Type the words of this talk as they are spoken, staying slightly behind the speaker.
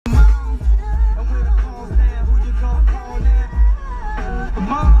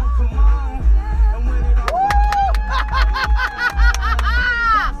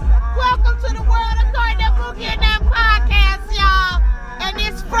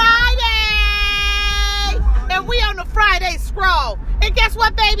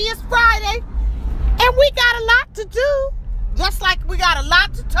what, baby? It's Friday. And we got a lot to do. Just like we got a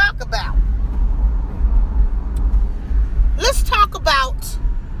lot to talk about. Let's talk about,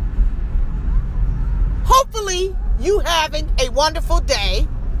 hopefully, you having a wonderful day.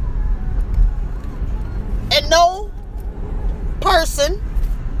 And no person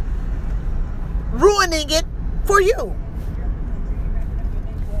ruining it for you.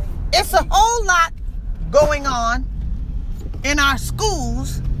 It's a whole lot going on in our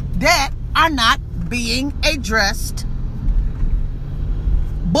schools that are not being addressed.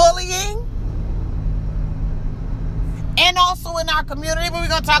 Bullying. And also in our community, but we're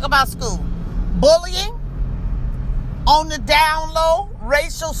going to talk about school. Bullying. On the down low,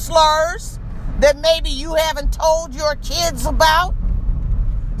 racial slurs that maybe you haven't told your kids about.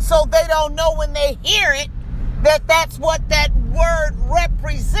 So they don't know when they hear it that that's what that word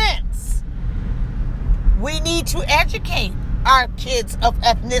represents. We need to educate our kids of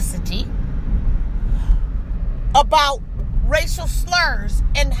ethnicity about racial slurs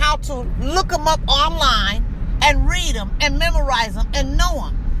and how to look them up online and read them and memorize them and know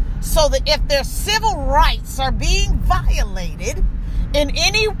them. So that if their civil rights are being violated in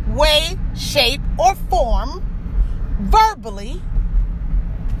any way, shape, or form, verbally,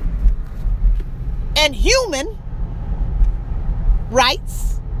 and human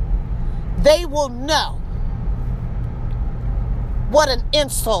rights, they will know what an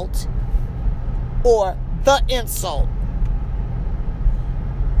insult or the insult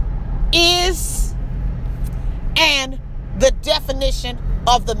is and the definition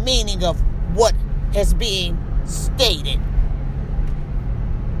of the meaning of what is being stated.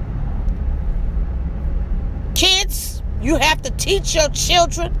 Kids, you have to teach your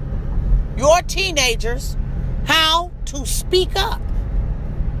children, your teenagers, how to speak up.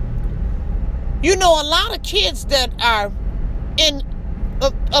 You know, a lot of kids that are in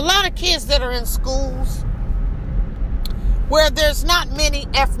schools where there's not many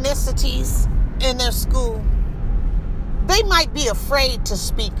ethnicities in their school, they might be afraid to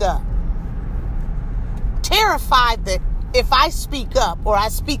speak up. Terrified that if I speak up or I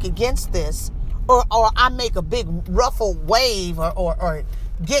speak against this or I make a big ruffle wave or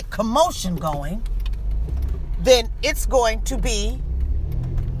get commotion going, then it's going to be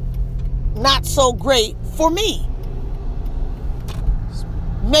not so great for me.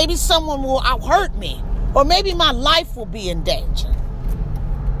 Maybe someone will hurt me, or maybe my life will be in danger.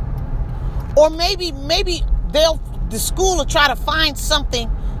 Or maybe the school will try to find something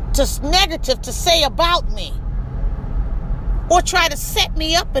negative to say about me, or try to set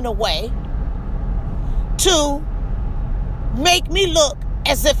me up in a way to make me look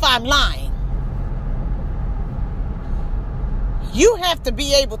as if I'm lying. You have to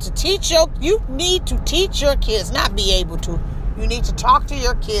be able to you need to teach your kids, not be able to, you need to talk to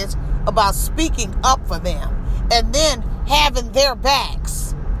your kids about speaking up for them and then having their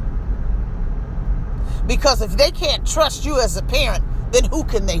backs. Because if they can't trust you as a parent, then who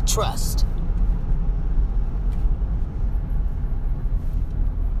can they trust?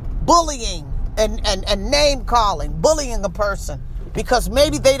 Bullying and name calling, bullying a person because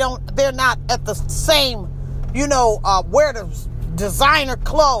maybe they're not at the same, wear the designer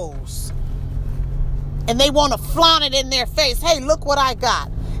clothes and they want to flaunt it in their face. Hey, look what I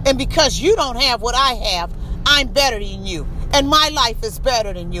got. And because you don't have what I have, I'm better than you. And my life is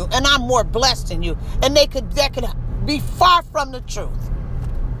better than you. And I'm more blessed than you. And that could be far from the truth.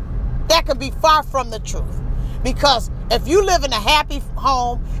 That could be far from the truth. Because if you live in a happy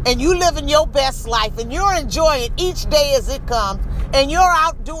home and you live in your best life and you're enjoying each day as it comes and you're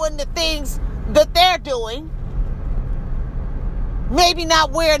out doing the things that they're doing, maybe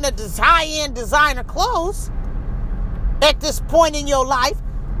not wearing the high-end designer clothes at this point in your life,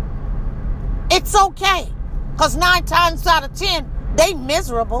 it's okay. Because 9 times out of 10, they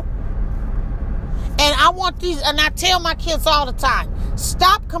miserable. And I tell my kids all the time,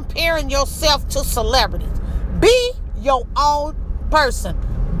 stop comparing yourself to celebrities. Be your own person.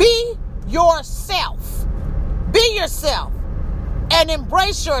 Be yourself. Be yourself. And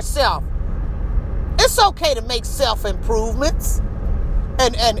embrace yourself. It's okay to make self-improvements.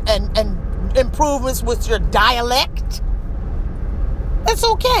 And improvements with your dialect. It's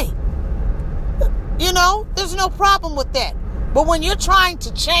okay. There's no problem with that. But when you're trying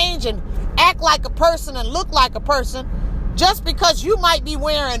to change and act like a person and look like a person, just because you might be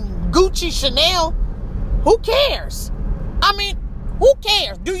wearing Gucci, Chanel, who cares? I mean, who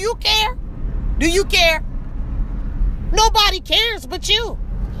cares? Do you care? Do you care? Nobody cares but you.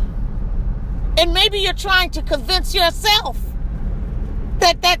 And maybe you're trying to convince yourself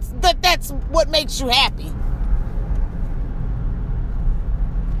that that's what makes you happy.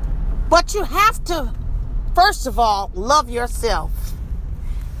 But you have to, first of all, love yourself.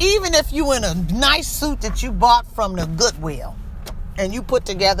 Even if you in a nice suit that you bought from the Goodwill and you put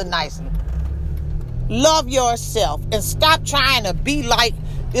together nicely. Love yourself and stop trying to be like,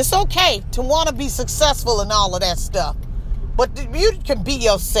 it's okay to want to be successful and all of that stuff. But you can be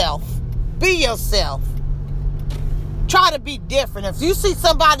yourself. Be yourself. Try to be different. If you see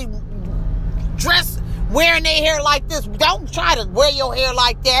somebody dressed, wearing their hair like this, don't try to wear your hair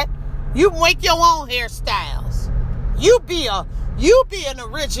like that. You make your own hairstyles. You be an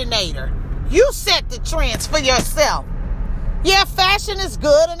originator. You set the trends for yourself. Yeah, fashion is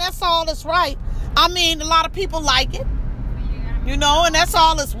good and that's all that's right. I mean, a lot of people like it. You know, and that's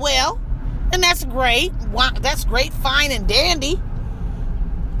all as well. And that's great. That's great, fine and dandy.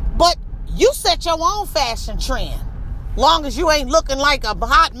 But you set your own fashion trend. Long as you ain't looking like a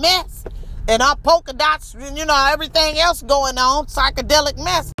hot mess and our polka dots, you know, everything else going on, psychedelic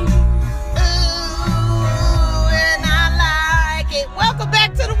mess. Ooh, and I like it. Welcome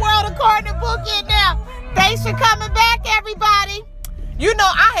back to the world according to Bookie and Nem. Thanks for coming back, everybody. You know,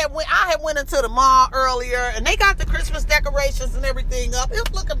 I had went into the mall earlier, and they got the Christmas decorations and everything up. It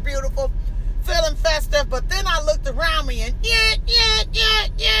was looking beautiful, feeling festive. But then I looked around me, and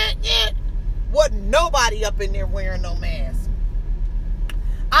wasn't nobody up in there wearing no mask.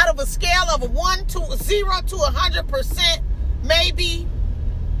 Out of a scale of 0 to 100%, maybe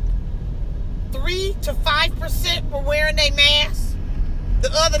 3 to 5% were wearing their masks.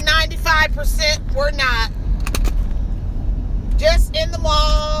 The other 95% were not. Just in the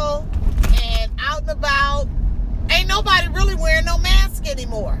mall and out and about. Ain't nobody really wearing no mask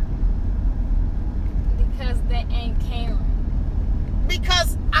anymore. Because they ain't caring.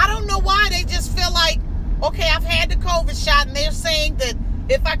 Because I don't know why they just feel like, okay, I've had the COVID shot and they're saying that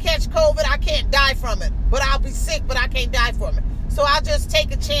if I catch COVID, I can't die from it. But I'll be sick, but I can't die from it. So I'll just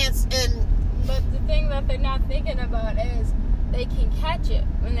take a chance and... But the thing that they're not thinking about is they can catch it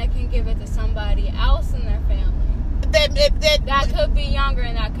when they can give it to somebody else in their family. That could be younger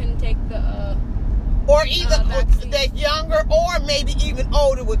and that couldn't take the or either that younger or maybe even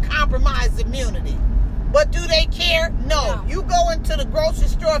older with compromised immunity. But do they care? No. You go into the grocery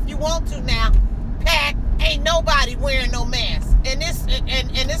store if you want to now. Pack. Ain't nobody wearing no mask. And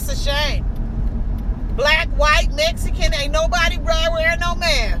it's a shame. Black, white, Mexican, ain't nobody wearing no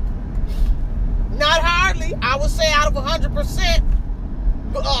mask. Not hardly. I would say out of 100%,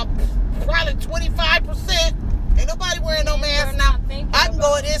 probably 25%. Ain't nobody wearing no mask now. I'm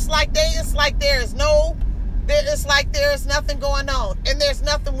going. It's like there is nothing going on, and there's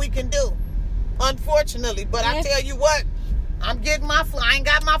nothing we can do, unfortunately. But I tell you what, I'm getting my flu. I ain't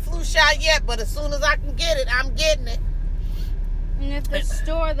got my flu shot yet, but as soon as I can get it, I'm getting it. And if the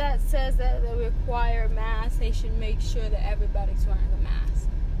store that says that they require masks, they should make sure that everybody's wearing a mask.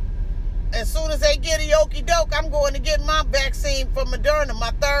 As soon as they get a yokie doke, I'm going to get my vaccine for Moderna,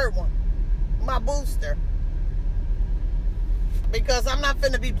 my third one, my booster. Because I'm not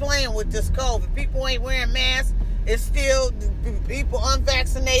finna be playing with this COVID. People ain't wearing masks. It's still people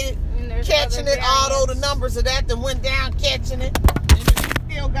unvaccinated catching it. Although the numbers of that went down catching it. And it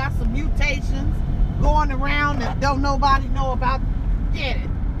still got some mutations going around that don't nobody know about. Get it.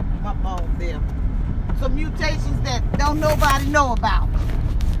 My phone bill. Some mutations that don't nobody know about.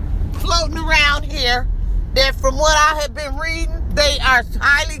 Floating around here that from what I have been reading, they are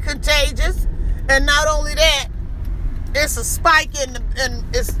highly contagious. And not only that, it's a spike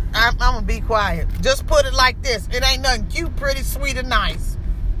I'm gonna be quiet. Just put it like this. It ain't nothing cute, pretty, sweet, and nice.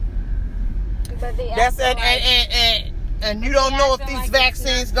 But and you don't know if these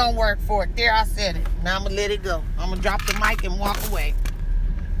vaccines gonna work for it. There, I said it. Now I'm gonna let it go. I'm gonna drop the mic and walk away.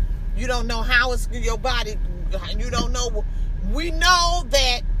 You don't know how it's your body. You don't know. We know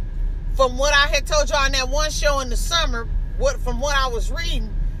that from what I had told y'all in that one show in the summer, from what I was reading,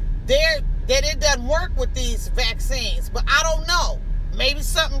 that it doesn't work with these vaccines. But I don't know. Maybe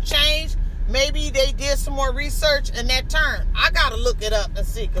something changed. Maybe they did some more research and that turned. I got to look it up and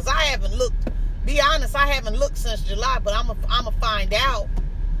see, because I haven't looked. Be honest, I haven't looked since July, but I'm going to find out.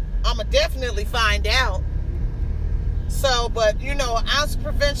 I'm going to definitely find out. So, but, you know, an ounce of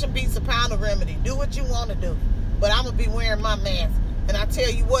prevention beats a pound of remedy. Do what you want to do. But I'm going to be wearing my mask. And I tell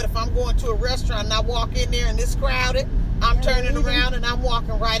you what, if I'm going to a restaurant and I walk in there and it's crowded, I'm turning around and I'm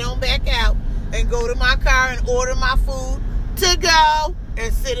walking right on back out and go to my car and order my food to go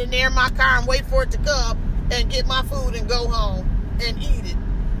and sit in there in my car and wait for it to come and get my food and go home and eat it.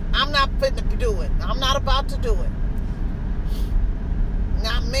 I'm not fitting to do it. I'm not about to do it.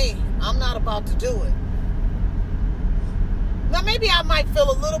 Not me. I'm not about to do it. Now, maybe I might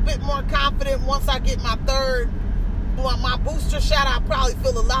feel a little bit more confident once I get my third my booster shot, I probably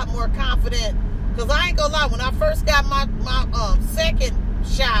feel a lot more confident. Because I ain't gonna lie, when I first got my second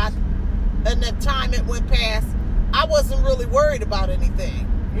shot, and the time it went past, I wasn't really worried about anything.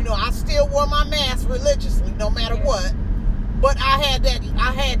 You know, I still wore my mask religiously, no matter what. But I had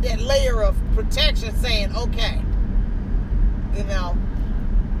that layer of protection saying, okay, you know.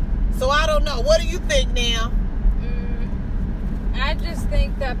 So I don't know. What do you think now? I just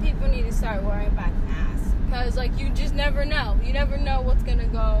think that people need to start worrying about masks. Because, like, you just never know. You never know what's going to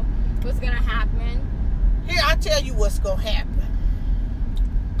happen. Here, I tell you what's going to happen.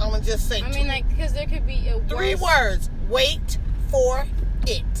 I'm going to just say because there could be a 3 words. Wait for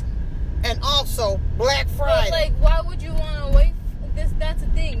it. And also, Black Friday. But, like, why would you want to wait for this? That's the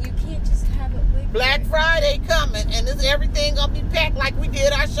thing. You can't just have it wait. Black Friday coming, and everything going to be packed like we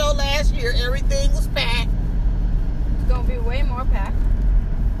did our show last year. Everything was packed. It's going to be way more packed.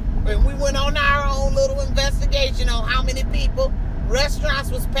 And we went on our own little investigation on how many people. Restaurants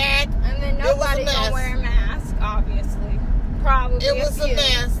was packed. And then nobody gonna wear a mask, obviously. Probably. It was a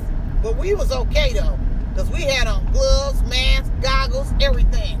mess. But we was okay though. Because we had on gloves, masks, goggles,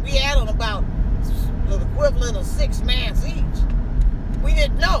 everything. We had on about the equivalent of 6 masks each. We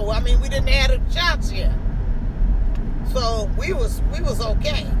didn't know. I mean, we didn't have the shots yet. So we was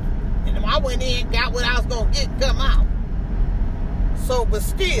okay. And I went in, got what I was gonna get and come out. So, but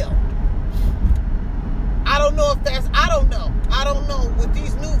still, I don't know if that's, I don't know. With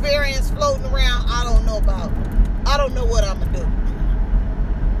these new variants floating around, I don't know what I'm going to do.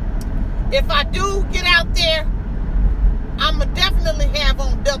 If I do get out there, I'm going to definitely have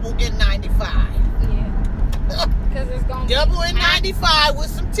on double N95. Yeah. Because it's going to be double N95 with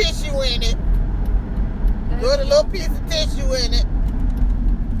some tissue in it. Put a little piece of tissue in it.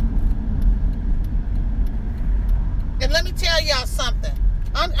 And let me tell y'all something.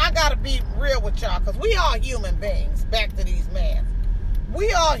 I gotta be real with y'all, because we are human beings. Back to these masks.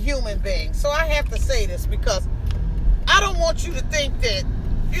 We are human beings. So I have to say this, because I don't want you to think that,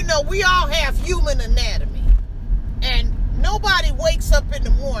 you know, we all have human anatomy. And nobody wakes up in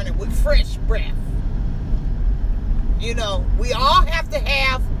the morning with fresh breath. You know, we all have to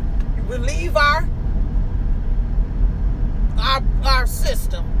relieve our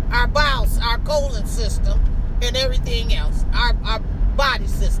system, our bowels, our colon system, and everything else, our body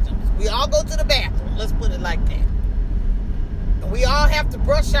systems. We all go to the bathroom, let's put it like that. And we all have to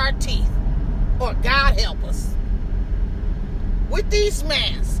brush our teeth, or God help us. With these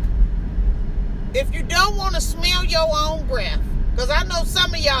masks, if you don't want to smell your own breath, because I know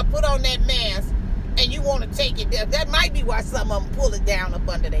some of y'all put on that mask and you want to take it down. That might be why some of them pull it down up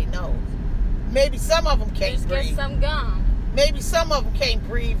under their nose. Maybe some of them can't just breathe. Get some gum. Maybe some of them can't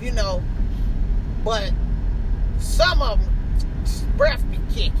breathe, you know, but some of them breath be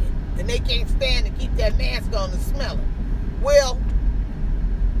kicking, and they can't stand to keep that mask on and smell it. Well,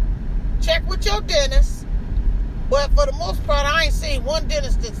 check with your dentist, but for the most part, I ain't seen one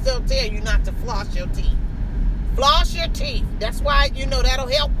dentist that still tell you not to floss your teeth. Floss your teeth. That's why, you know, that'll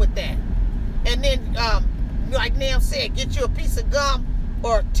help with that. And then, like Nem said, get you a piece of gum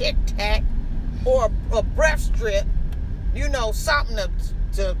or a Tic Tac or a breath strip, you know, something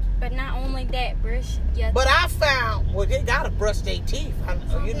to But not only that, brush your But I found, well, they gotta brush their teeth.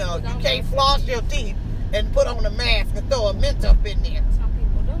 You know, you can't floss your teeth and put on a mask and throw a mint up in there. Some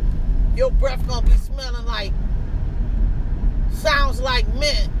people do. Your breath gonna be smelling like, sounds like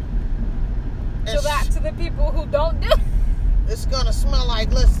mint. And So back to the people who don't do it. It's gonna smell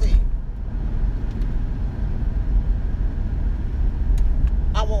like, let's see.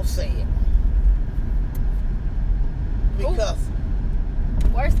 I won't say it. Because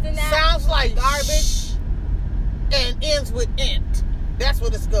worse than that. Sounds like garbage and ends with int. That's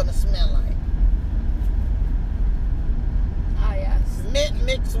what it's gonna smell like. Ah, yes. Mint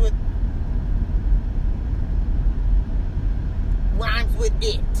mixed with rhymes with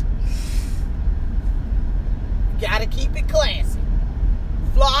it. Gotta keep it classy.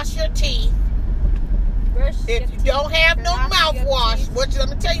 Floss your teeth. If you don't have no mouthwash, let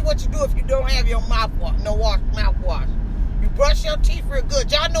me tell you what you do if you don't have your mouthwash. Mouthwash. You brush your teeth real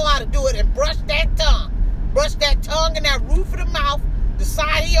good. Y'all know how to do it, and brush that tongue. Brush that tongue and that roof of the mouth, the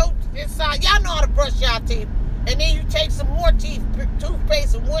side of your inside. Y'all know how to brush your teeth. And then you take some more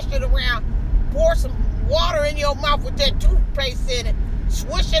toothpaste and wash it around. Pour some water in your mouth with that toothpaste in it.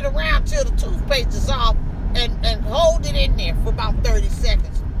 Swish it around till the toothpaste is off, and hold it in there for about 30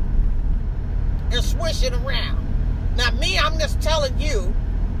 seconds. And swish it around. Now me, I'm just telling you,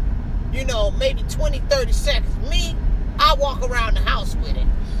 you know, maybe 20, 30 seconds. Me, I walk around the house with it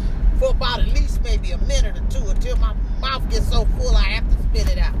for about at least maybe a minute or two until my mouth gets so full I have to spit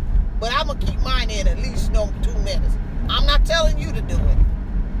it out. But I'm going to keep mine in at least 2 minutes. telling you to do it.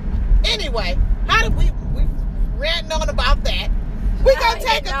 Anyway, how did we ranting on about that? We're going to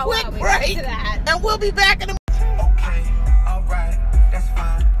take a quick break, and we'll be back in a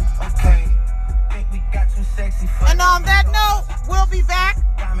And on that note, we'll be back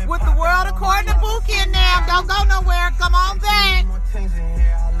with the world according to Bookie and Nem. Don't go nowhere. Come on back.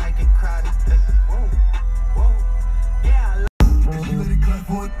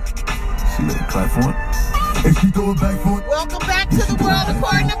 Welcome back to the world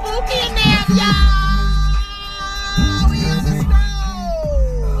according to Bookie and Nem, y'all. We on the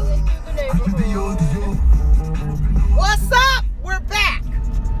road. What's up? We're back.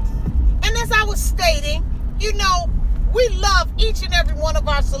 And as I was stating, you know, we love each and every one of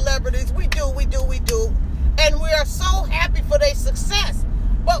our celebrities. We do. And we are so happy for their success.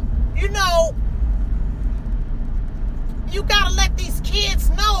 But, you know, you got to let these kids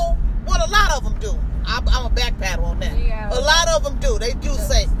know what a lot of them do. I'm a backpedal on that. Yeah. A lot of them do. They do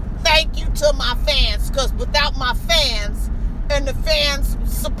say, thank you to my fans. Because without my fans and the fans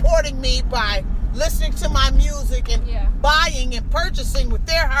supporting me by listening to my music and buying and purchasing with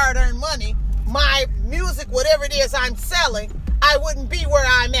their hard-earned money, my music, whatever it is I'm selling, I wouldn't be where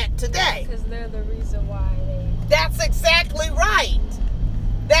I'm at today. Because they're the reason why That's exactly right.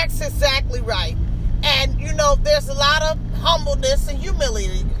 That's exactly right. And, you know, there's a lot of humbleness and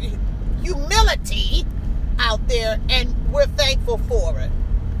humility out there, and we're thankful for it.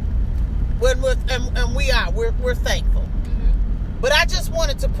 We're thankful. Mm-hmm. But I just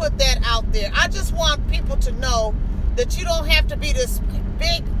wanted to put that out there. I just want people to know that you don't have to be this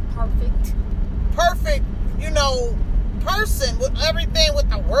big, perfect, you know, person with everything, with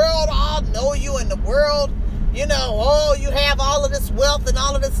the world all know you, and the world, you know, oh, you have all of this wealth and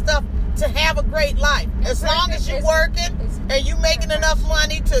all of this stuff to have a great life. As long as you're working and you making enough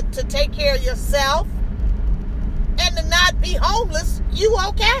money to take care of yourself and to not be homeless, you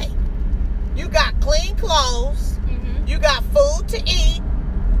okay. You got clean clothes, you got food to eat,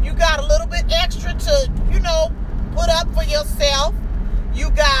 you got a little bit extra to, you know, put up for yourself.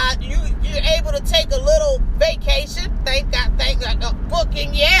 You're able to take a little vacation. Thank God,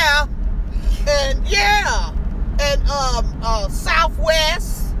 Booking, and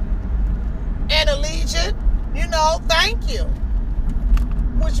Southwest and Allegiant, you know, thank you.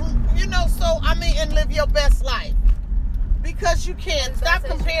 Which, you know, so I mean, and live your best life, because you can. Stop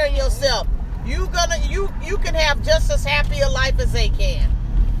comparing yourself. You can have just as happy a life as they can.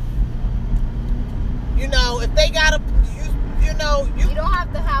 You know, if they got you don't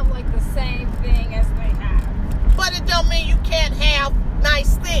have to have like the same thing as they have. But it don't mean you can't have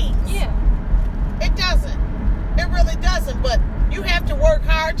nice things. Yeah. It doesn't. It really doesn't. But you have to work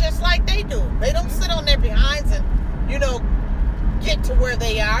hard just like they do. They don't sit on their behinds and, you know, get to where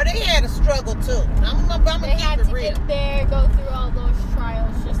they are. They had a struggle too. I'm gonna keep it real. Get there, go through all those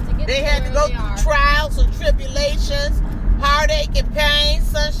trials just to get. They had to go through trials and tribulations, heartache and pain,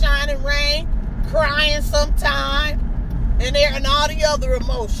 sunshine and rain, crying sometime. And all the other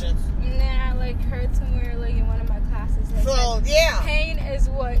emotions. Nah, like heard somewhere like in one of my classes. So pain is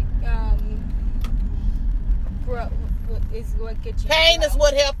what is what gets you. Pain is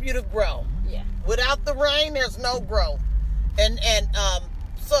what helps you to grow. Yeah. Without the rain, there's no growth. And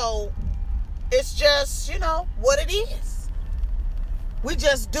so it's just, you know, what it is. We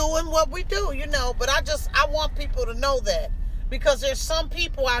just doing what we do, you know. But I want people to know that, because there's some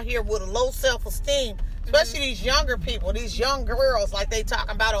people out here with a low self-esteem. Especially these younger people, these young girls, like they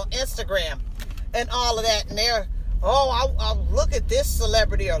talking about on Instagram and all of that. And they're, I'll look at this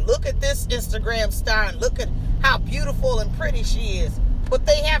celebrity, or look at this Instagram star, and look at how beautiful and pretty she is. But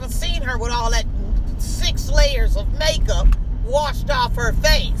they haven't seen her with all that 6 layers of makeup washed off her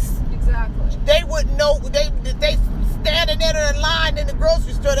face. Exactly. They wouldn't know. They standing in her line in the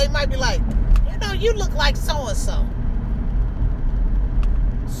grocery store, they might be like, you know, you look like so-and-so.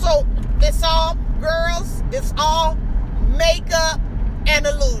 So it's all, girls, it's all makeup and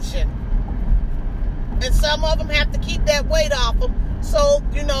illusion. And some of them have to keep that weight off them. So,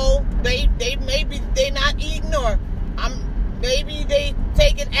 you know, they maybe they not eating, or maybe they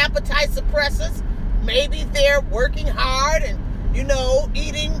taking appetite suppressants. Maybe they're working hard and, you know,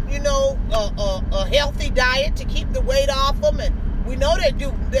 eating, you know, a healthy diet to keep the weight off them. And we know they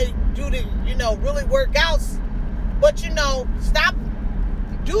do the, you know, really workouts. But, you know, stop.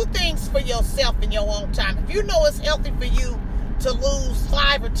 Do things for yourself in your own time. If you know it's healthy for you to lose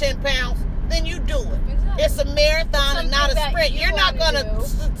 5 or 10 pounds, then you do it. Exactly. It's a marathon and not a sprint. You're not going to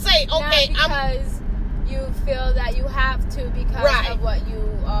say, okay, because you feel that you have to because of what you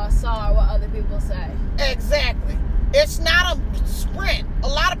saw or what other people say. Exactly. It's not a sprint. A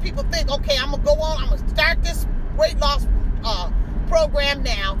lot of people think, okay, I'm going to go on, I'm going to start this weight loss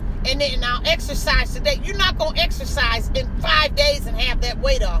and I'll exercise today. You're not going to exercise in 5 days and have that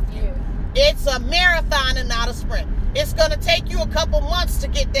weight off you. Yeah. It's a marathon and not a sprint. It's going to take you a couple months to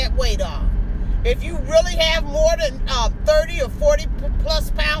get that weight off. If you really have more than 30 or 40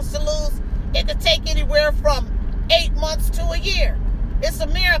 plus pounds to lose, it could take anywhere from 8 months to a year. It's a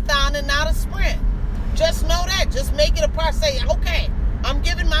marathon and not a sprint. Just know that. Just make it a part. Say, okay, I'm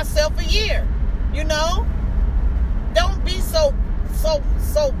giving myself a year. You know? Don't be so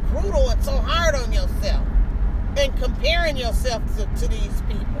brutal and so hard on yourself and comparing yourself to these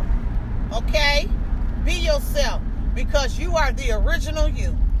people. Okay? Be yourself, because you are the original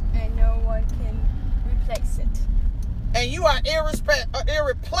you. And no one can replace it. And you are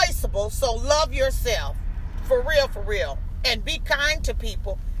irreplaceable, so love yourself. For real. And be kind to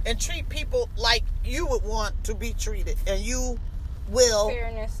people and treat people like you would want to be treated. And you will.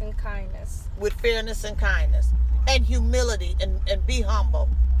 Fairness and kindness. With fairness and kindness. And humility, and be humble.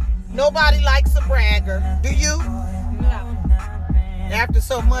 Nobody likes a bragger. Do you? No. After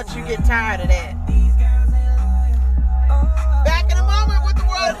so much, you get tired of that.